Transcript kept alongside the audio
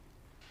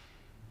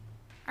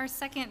Our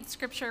second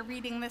scripture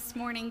reading this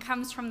morning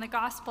comes from the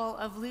Gospel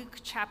of Luke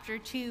chapter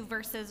 2,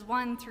 verses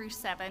 1 through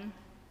 7.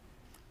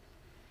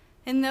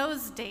 In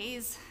those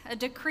days, a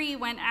decree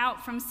went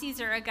out from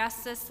Caesar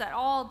Augustus that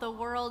all the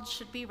world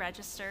should be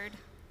registered.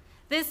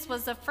 This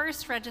was the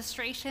first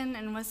registration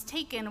and was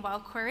taken while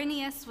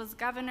Quirinius was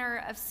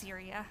governor of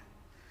Syria.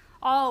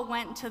 All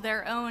went to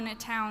their own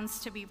towns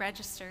to be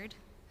registered.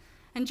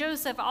 And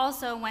Joseph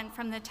also went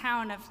from the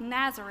town of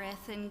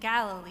Nazareth in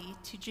Galilee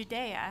to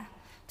Judea,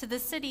 to the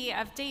city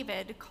of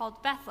David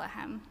called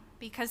Bethlehem,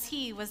 because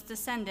he was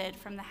descended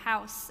from the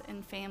house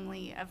and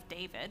family of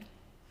David.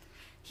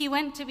 He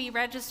went to be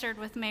registered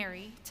with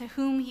Mary, to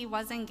whom he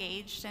was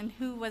engaged and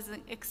who was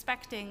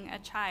expecting a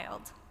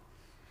child.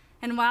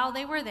 And while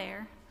they were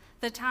there,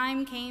 the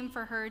time came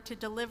for her to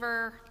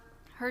deliver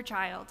her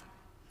child.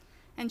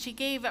 And she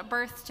gave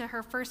birth to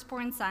her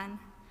firstborn son,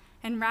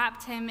 and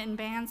wrapped him in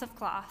bands of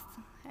cloth,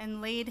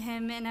 and laid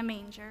him in a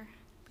manger,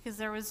 because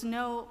there was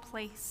no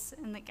place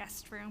in the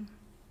guest room.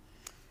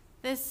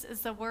 This is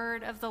the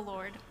word of the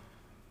Lord.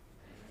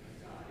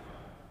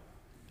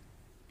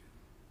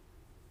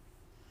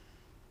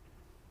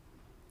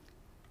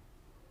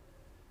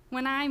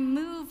 When I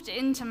moved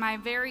into my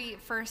very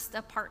first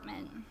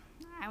apartment,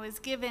 I was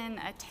given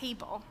a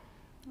table.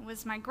 It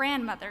was my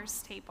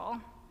grandmother's table.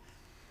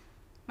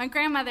 My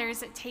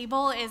grandmother's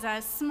table is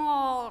a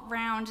small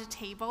round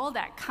table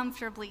that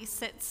comfortably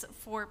sits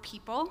 4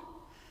 people.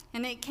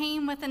 And it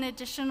came with an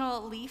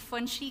additional leaf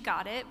when she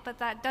got it, but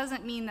that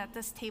doesn't mean that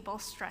this table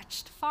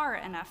stretched far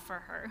enough for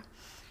her.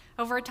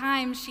 Over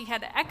time, she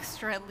had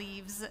extra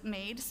leaves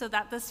made so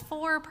that this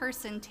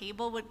 4-person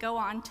table would go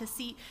on to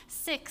seat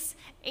 6,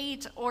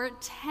 8, or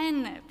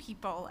 10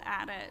 people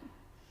at it.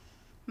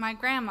 My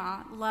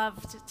grandma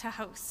loved to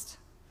host.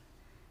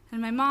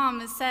 And my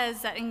mom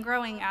says that in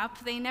growing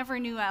up, they never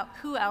knew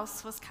who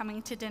else was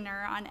coming to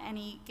dinner on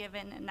any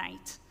given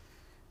night.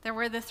 There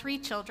were the 3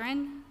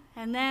 children,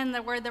 and then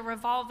there were the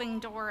revolving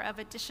door of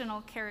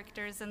additional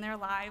characters in their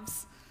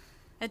lives,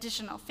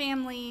 additional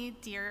family,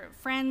 dear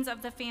friends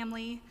of the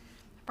family,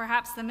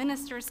 perhaps the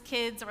minister's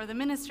kids or the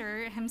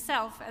minister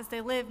himself as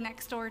they lived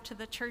next door to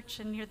the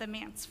church and near the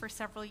manse for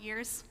several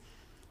years.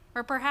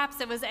 Or perhaps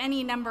it was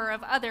any number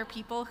of other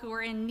people who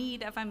were in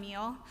need of a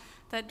meal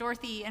that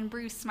Dorothy and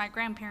Bruce, my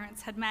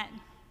grandparents, had met.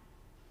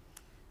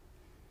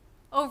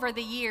 Over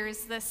the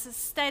years, this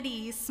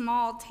steady,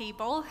 small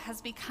table has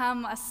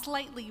become a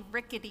slightly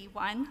rickety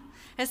one,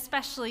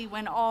 especially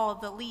when all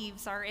the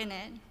leaves are in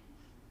it.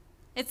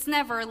 It's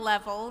never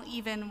level,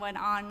 even when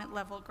on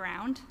level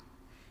ground.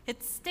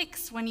 It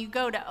sticks when you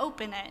go to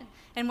open it,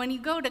 and when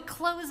you go to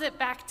close it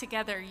back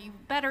together, you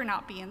better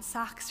not be in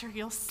socks or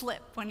you'll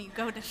slip when you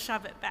go to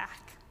shove it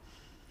back.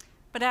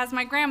 But as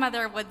my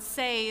grandmother would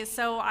say,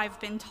 so I've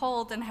been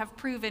told and have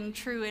proven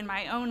true in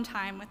my own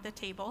time with the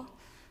table,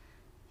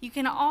 you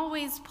can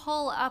always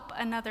pull up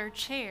another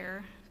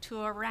chair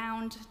to a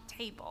round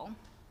table.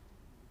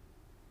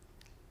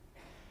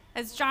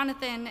 As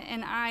Jonathan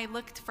and I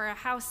looked for a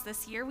house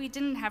this year, we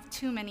didn't have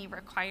too many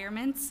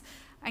requirements.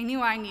 I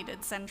knew I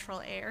needed central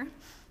air,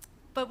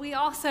 but we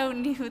also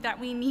knew that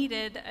we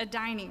needed a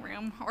dining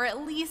room, or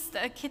at least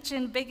a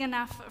kitchen big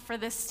enough for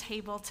this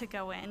table to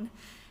go in.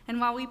 And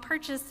while we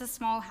purchased a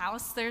small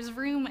house, there's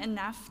room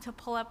enough to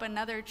pull up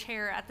another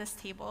chair at this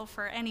table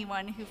for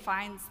anyone who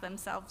finds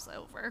themselves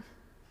over.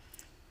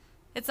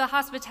 It's a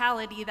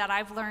hospitality that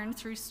I've learned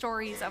through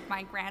stories of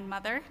my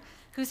grandmother,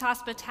 whose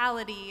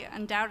hospitality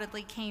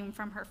undoubtedly came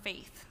from her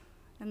faith,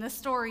 and the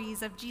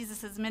stories of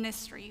Jesus'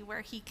 ministry,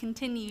 where he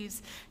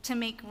continues to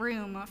make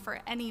room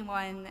for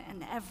anyone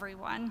and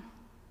everyone.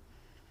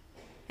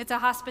 It's a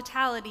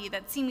hospitality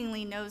that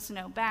seemingly knows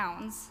no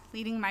bounds,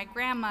 leading my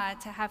grandma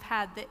to have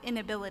had the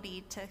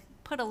inability to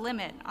put a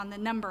limit on the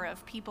number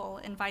of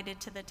people invited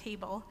to the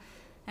table,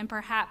 and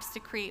perhaps to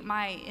create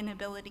my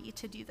inability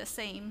to do the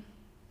same.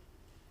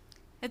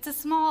 It's a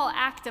small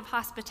act of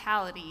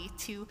hospitality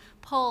to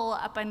pull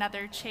up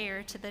another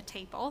chair to the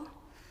table,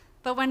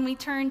 but when we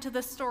turn to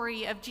the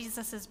story of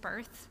Jesus'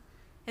 birth,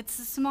 it's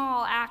the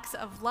small acts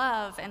of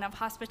love and of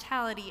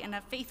hospitality and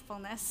of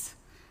faithfulness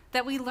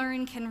that we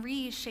learn can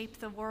reshape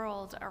the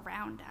world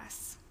around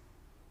us.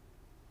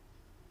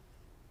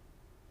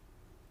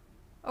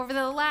 Over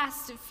the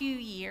last few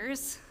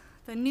years,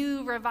 the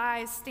New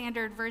Revised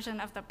Standard Version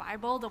of the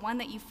Bible, the one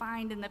that you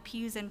find in the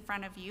pews in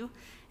front of you,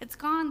 it's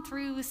gone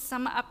through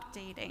some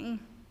updating.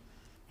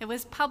 It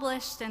was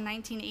published in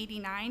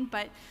 1989,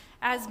 but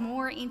as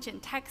more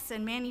ancient texts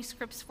and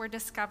manuscripts were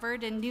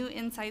discovered and new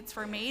insights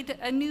were made,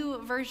 a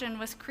new version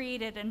was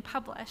created and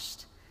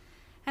published.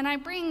 And I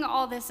bring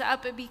all this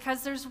up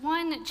because there's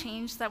one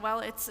change that, while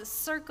it's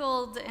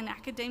circled in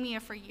academia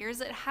for years,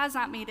 it has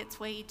not made its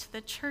way to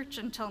the church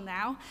until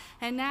now,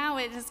 and now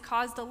it has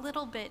caused a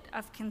little bit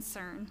of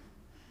concern.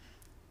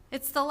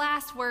 It's the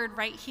last word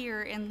right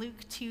here in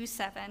Luke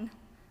 2:7.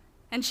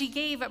 And she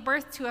gave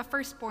birth to a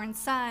firstborn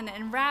son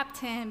and wrapped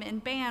him in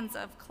bands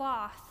of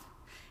cloth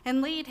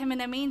and laid him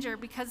in a manger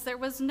because there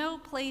was no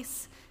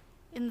place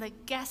in the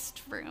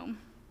guest room.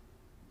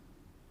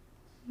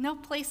 No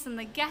place in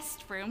the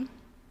guest room.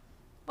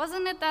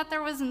 Wasn't it that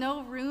there was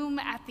no room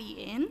at the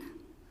inn?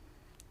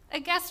 A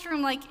guest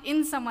room like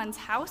in someone's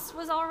house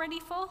was already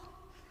full.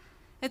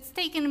 It's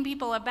taken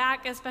people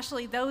aback,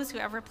 especially those who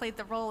ever played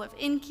the role of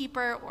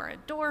innkeeper or a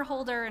door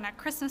holder in a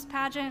Christmas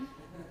pageant.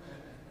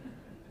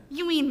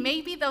 You mean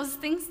maybe those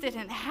things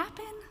didn't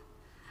happen?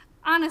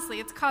 Honestly,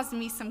 it's caused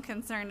me some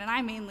concern, and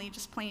I mainly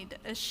just played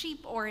a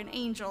sheep or an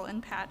angel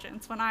in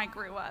pageants when I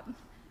grew up.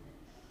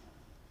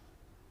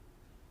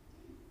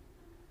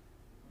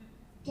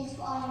 Guess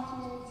what I have for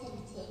the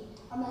nativity?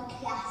 I'm a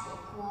classic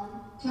one.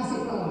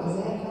 Classic role, is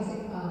it?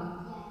 Classic part?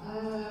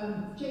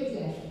 Yeah.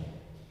 Joseph?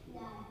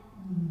 No.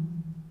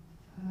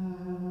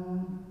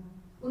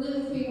 One of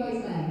the three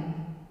wise men?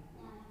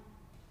 No.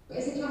 But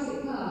it's a classic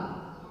part?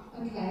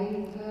 Yeah. Okay,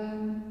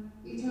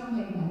 you tell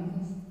me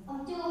then.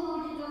 I'm door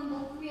holder number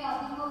 3,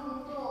 I'll be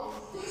holding doors.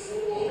 That's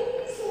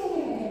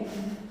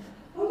amazing!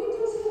 Holding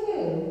doors for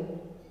who?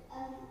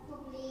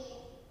 Probably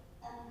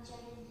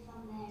Joseph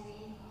and Mary.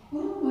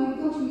 Oh my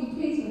gosh, were you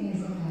pleased when they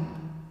said that?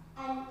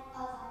 And I was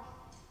like,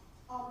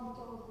 I'm the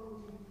door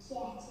holder,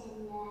 get in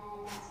there,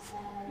 let's go.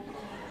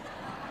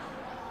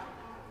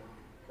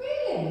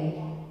 Really?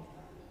 Yeah.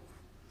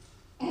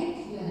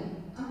 Excellent.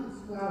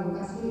 Well,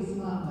 that's really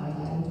smart, my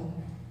dad.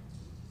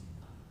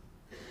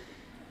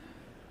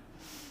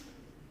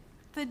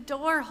 The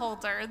door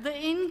holder, the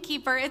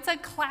innkeeper, it's a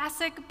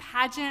classic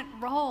pageant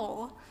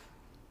role.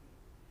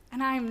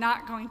 And I'm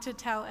not going to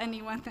tell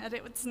anyone that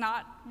it's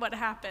not what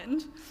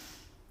happened.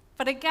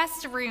 But a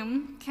guest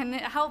room can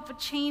help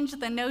change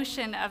the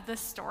notion of the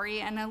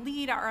story and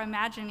lead our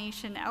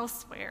imagination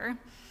elsewhere.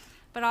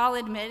 But I'll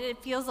admit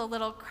it feels a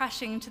little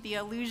crushing to the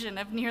illusion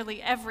of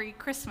nearly every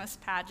Christmas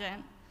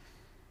pageant.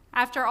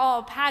 After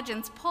all,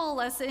 pageants pull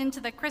us into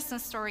the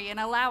Christmas story and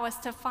allow us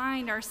to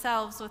find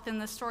ourselves within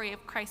the story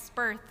of Christ's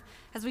birth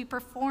as we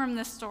perform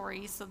the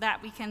story so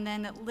that we can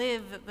then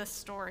live the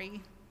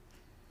story.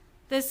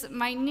 This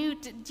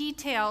minute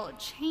detail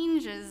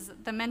changes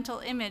the mental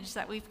image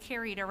that we've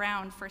carried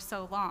around for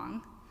so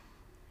long.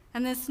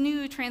 And this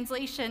new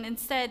translation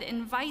instead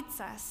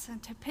invites us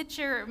to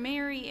picture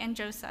Mary and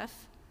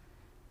Joseph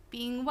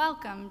being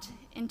welcomed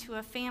into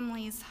a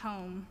family's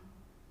home.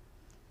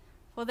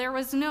 Well, there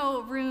was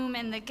no room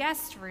in the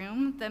guest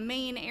room, the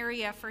main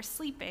area for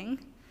sleeping.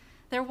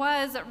 There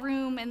was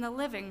room in the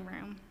living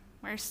room,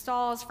 where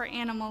stalls for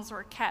animals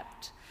were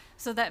kept,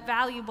 so that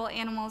valuable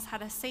animals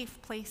had a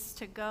safe place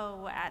to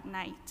go at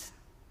night.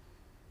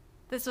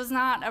 This was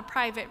not a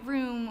private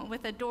room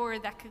with a door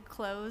that could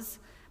close,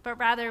 but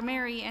rather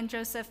Mary and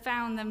Joseph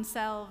found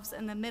themselves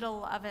in the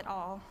middle of it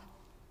all,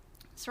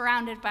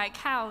 surrounded by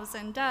cows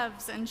and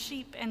doves and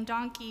sheep and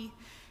donkey,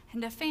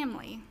 and a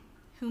family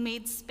who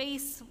made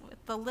space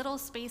with the little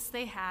space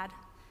they had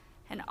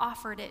and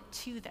offered it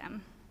to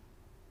them.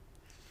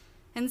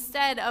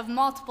 Instead of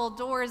multiple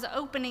doors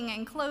opening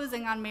and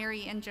closing on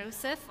Mary and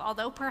Joseph,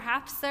 although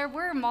perhaps there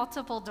were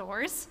multiple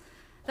doors,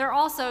 there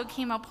also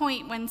came a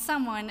point when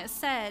someone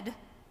said,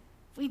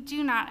 "We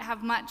do not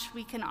have much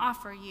we can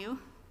offer you,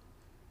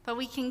 but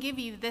we can give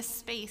you this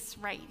space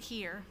right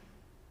here."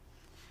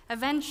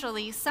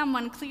 Eventually,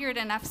 someone cleared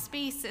enough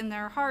space in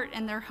their heart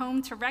and their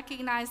home to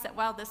recognize that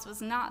while this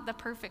was not the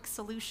perfect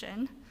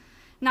solution,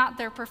 not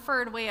their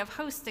preferred way of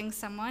hosting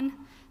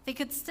someone, they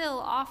could still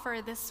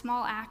offer this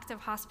small act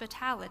of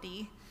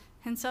hospitality.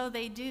 And so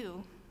they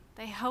do.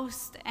 They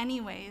host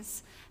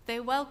anyways. They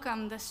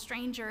welcome the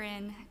stranger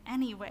in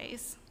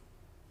anyways.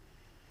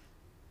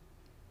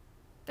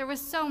 There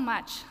was so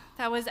much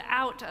that was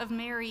out of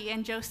Mary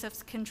and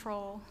Joseph's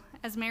control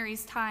as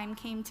Mary's time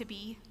came to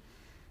be.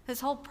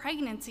 This whole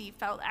pregnancy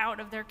felt out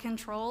of their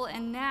control,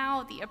 and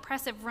now the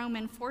oppressive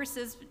Roman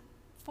forces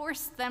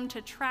forced them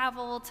to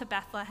travel to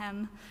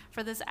Bethlehem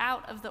for this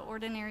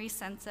out-of-the-ordinary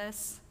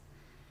census.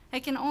 I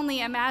can only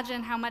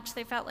imagine how much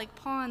they felt like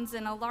pawns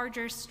in a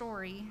larger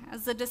story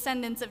as the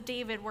descendants of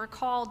David were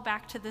called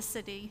back to the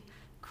city,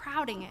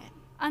 crowding it,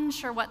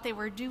 unsure what they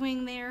were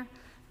doing there,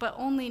 but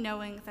only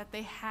knowing that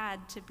they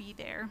had to be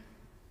there.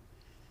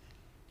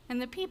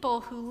 And the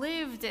people who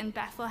lived in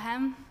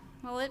Bethlehem,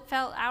 well, it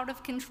felt out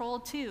of control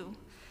too.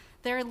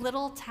 Their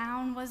little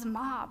town was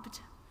mobbed,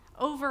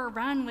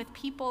 overrun with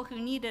people who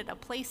needed a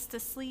place to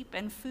sleep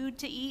and food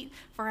to eat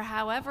for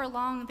however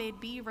long they'd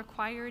be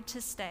required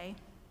to stay.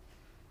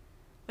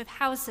 With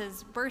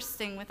houses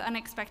bursting with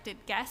unexpected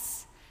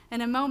guests,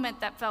 in a moment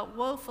that felt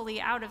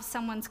woefully out of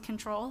someone's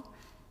control,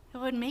 it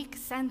would make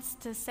sense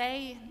to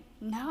say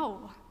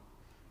no.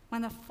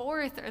 When the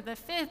fourth or the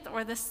fifth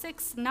or the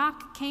sixth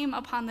knock came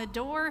upon the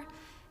door,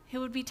 it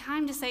would be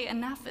time to say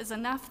enough is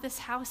enough, this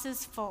house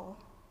is full.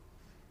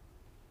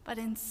 But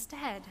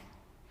instead,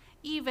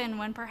 even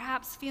when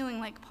perhaps feeling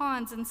like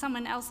pawns in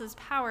someone else's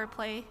power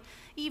play,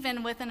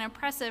 even with an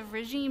oppressive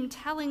regime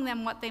telling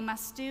them what they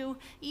must do,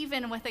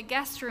 even with a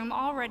guest room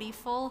already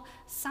full,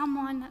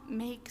 someone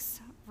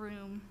makes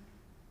room.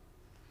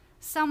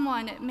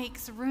 Someone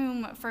makes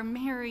room for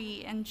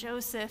Mary and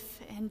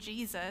Joseph and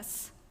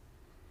Jesus.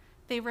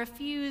 They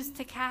refuse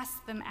to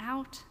cast them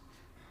out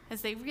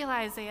as they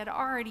realize they had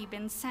already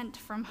been sent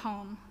from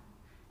home,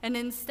 and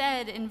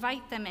instead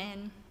invite them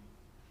in.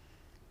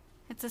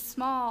 It's a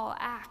small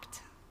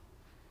act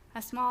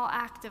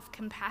of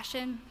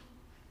compassion,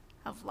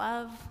 of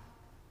love,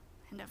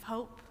 and of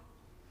hope.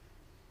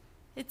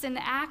 It's an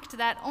act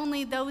that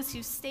only those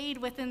who stayed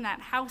within that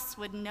house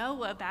would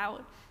know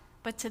about,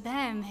 but to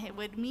them it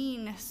would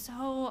mean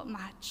so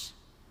much.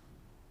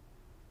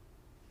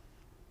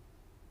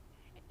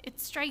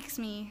 It strikes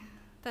me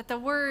that the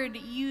word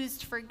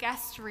used for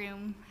guest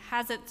room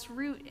has its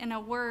root in a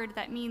word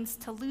that means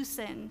to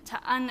loosen, to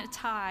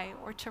untie,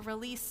 or to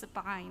release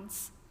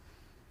binds.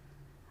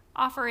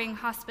 Offering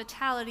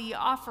hospitality,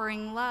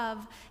 offering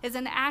love, is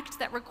an act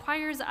that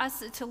requires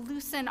us to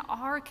loosen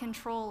our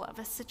control of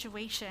a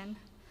situation.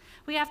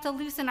 We have to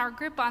loosen our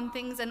grip on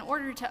things in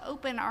order to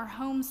open our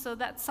home so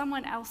that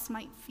someone else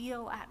might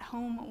feel at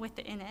home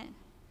within it.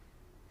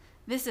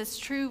 This is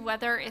true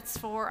whether it's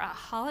for a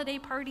holiday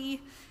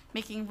party,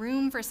 making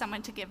room for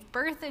someone to give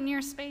birth in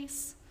your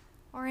space,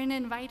 or in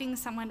inviting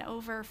someone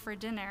over for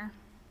dinner.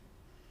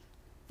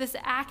 This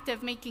act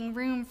of making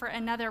room for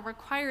another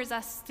requires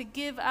us to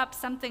give up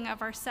something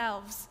of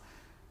ourselves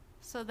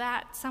so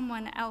that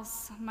someone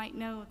else might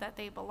know that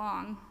they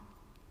belong.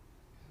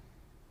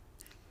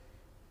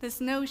 This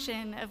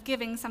notion of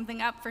giving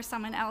something up for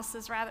someone else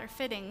is rather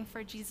fitting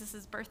for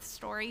Jesus' birth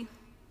story.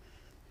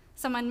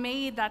 Someone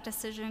made that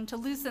decision to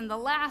loosen the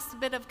last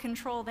bit of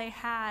control they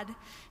had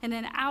in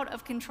an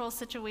out-of-control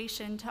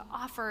situation to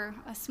offer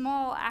a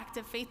small act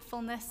of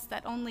faithfulness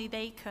that only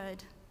they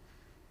could.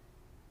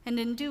 And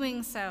in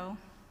doing so,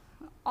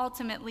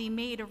 ultimately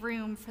made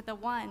room for the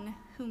one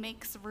who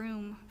makes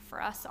room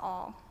for us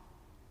all.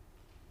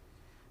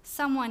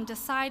 Someone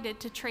decided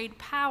to trade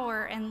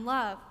power and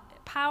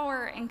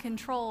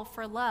control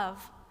for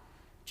love,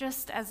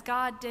 just as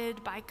God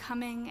did by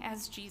coming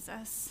as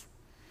Jesus,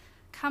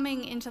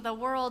 coming into the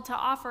world to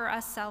offer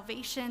us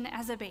salvation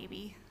as a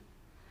baby,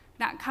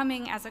 not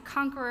coming as a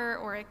conqueror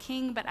or a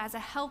king, but as a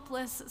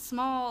helpless,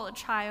 small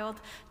child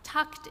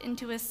tucked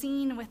into a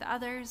scene with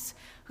others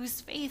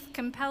whose faith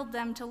compelled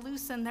them to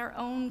loosen their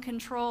own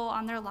control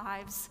on their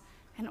lives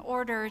in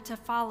order to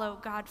follow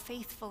God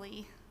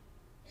faithfully.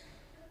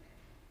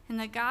 In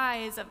the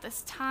guise of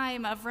this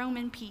time of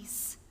Roman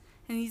peace,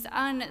 in these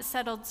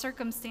unsettled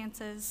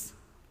circumstances,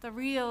 the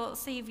real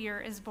Savior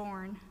is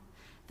born,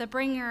 the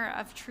bringer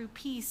of true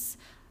peace,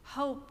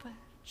 hope,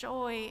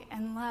 joy,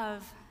 and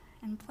love,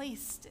 and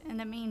placed in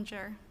a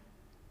manger.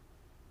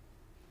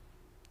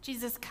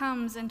 Jesus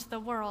comes into the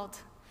world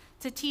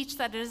to teach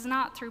that it is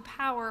not through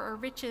power or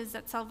riches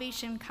that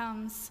salvation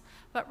comes,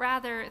 but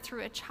rather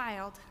through a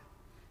child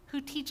who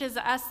teaches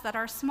us that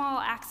our small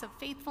acts of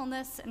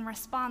faithfulness in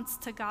response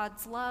to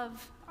God's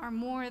love are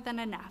more than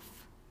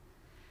enough.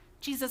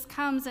 Jesus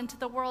comes into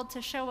the world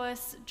to show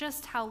us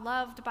just how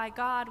loved by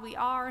God we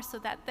are so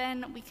that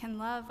then we can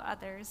love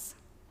others.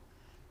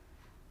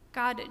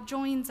 God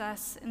joins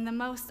us in the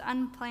most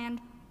unplanned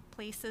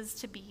places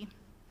to be.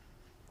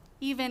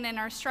 Even in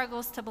our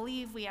struggles to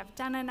believe we have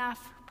done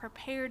enough,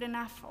 prepared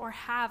enough, or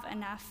have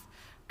enough,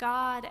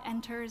 God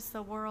enters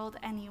the world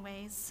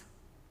anyways.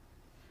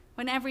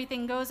 When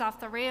everything goes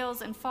off the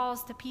rails and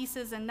falls to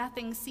pieces and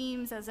nothing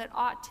seems as it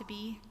ought to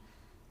be,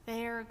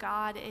 there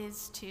God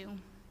is too.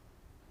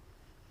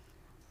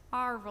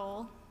 Our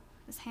role,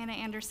 as Hannah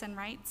Anderson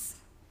writes,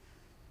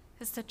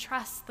 is to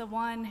trust the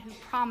one who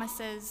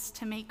promises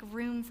to make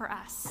room for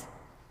us,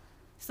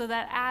 so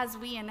that as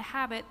we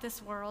inhabit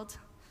this world,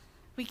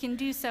 we can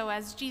do so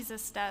as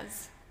Jesus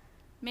does,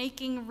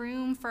 making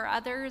room for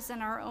others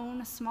in our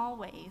own small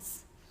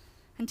ways,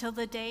 until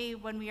the day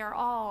when we are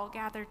all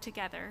gathered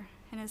together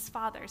in his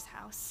Father's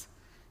house,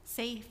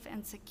 safe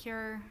and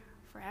secure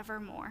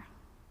forevermore.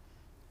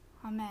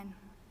 Amen.